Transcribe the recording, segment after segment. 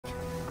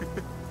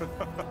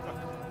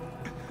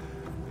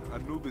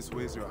Anubis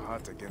weighs your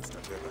heart against a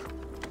feather.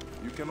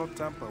 You cannot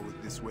tamper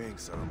with this weighing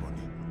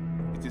ceremony.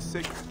 It is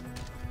sacred.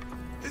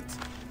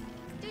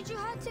 Did you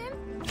hurt him?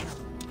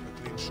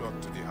 A clean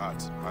shot to the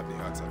heart hardly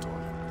hurts at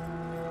all.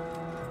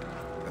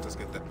 Let us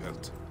get that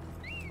belt.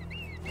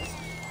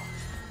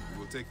 We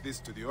will take this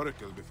to the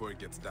Oracle before it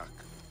gets dark.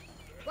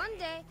 One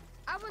day,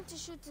 I want to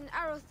shoot an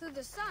arrow through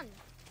the sun.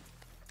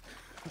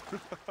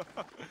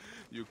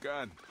 You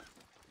can.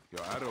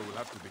 Your arrow will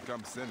have to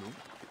become Senu.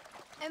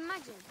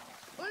 Imagine,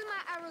 all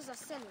my arrows are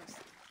Senus.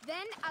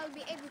 Then I'll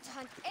be able to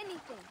hunt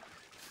anything.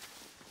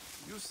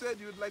 You said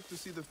you'd like to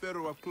see the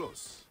Pharaoh up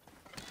close.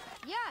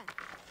 Yeah.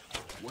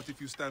 What if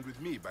you stand with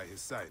me by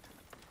his side?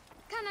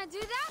 Can I do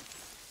that?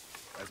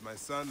 As my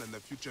son and the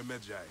future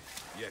Medjay,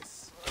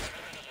 yes.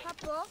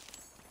 Papa,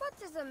 what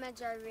is a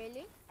Medjay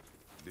really?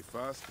 The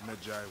first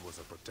Medjay was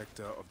a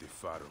protector of the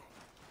Pharaoh.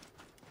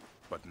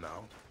 But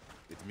now,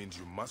 it means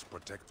you must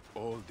protect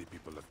all the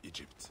people of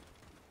Egypt.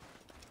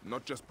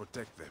 Not just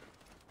protect them,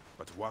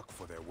 but work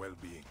for their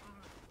well-being.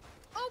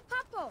 Oh,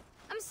 Papa,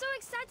 I'm so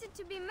excited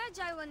to be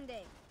Medjay one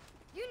day.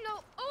 You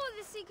know all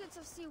the secrets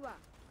of Siwa.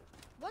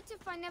 What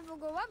if I never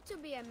grow up to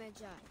be a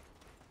Medjay?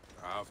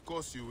 Of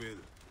course you will.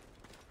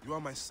 You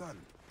are my son.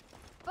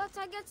 But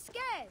I get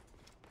scared.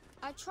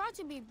 I try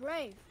to be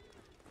brave,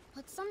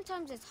 but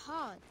sometimes it's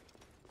hard.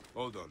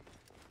 Hold on.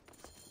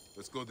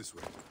 Let's go this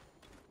way.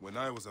 When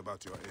I was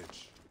about your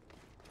age,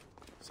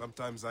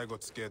 sometimes I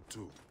got scared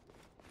too.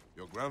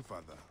 Your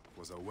grandfather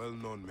was a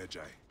well-known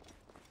Medjay,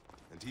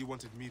 and he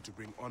wanted me to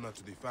bring honor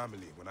to the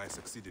family when I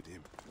succeeded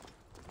him.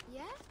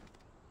 Yeah?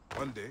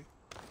 One day,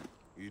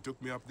 he took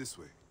me up this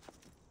way.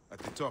 At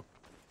the top,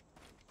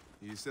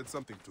 he said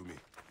something to me.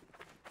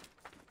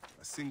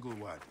 A single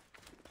word.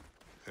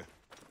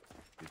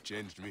 It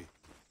changed me.